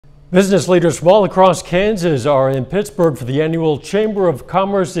Business leaders from all across Kansas are in Pittsburgh for the annual Chamber of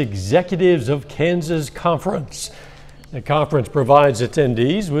Commerce Executives of Kansas Conference. The conference provides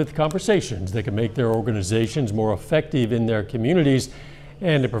attendees with conversations that can make their organizations more effective in their communities,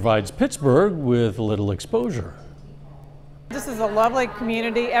 and it provides Pittsburgh with a little exposure. This is a lovely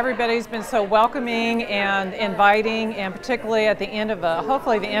community. Everybody's been so welcoming and inviting, and particularly at the end of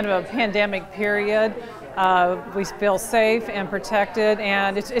hopefully the end of a pandemic period. We feel safe and protected,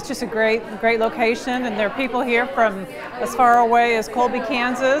 and it's just a great location, and there are people here from as far away as Colby,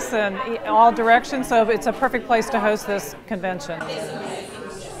 Kansas, and all directions, so it's a perfect place to host this convention.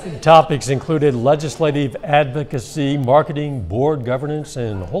 Topics included legislative advocacy, marketing, board governance,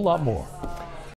 and a whole lot more.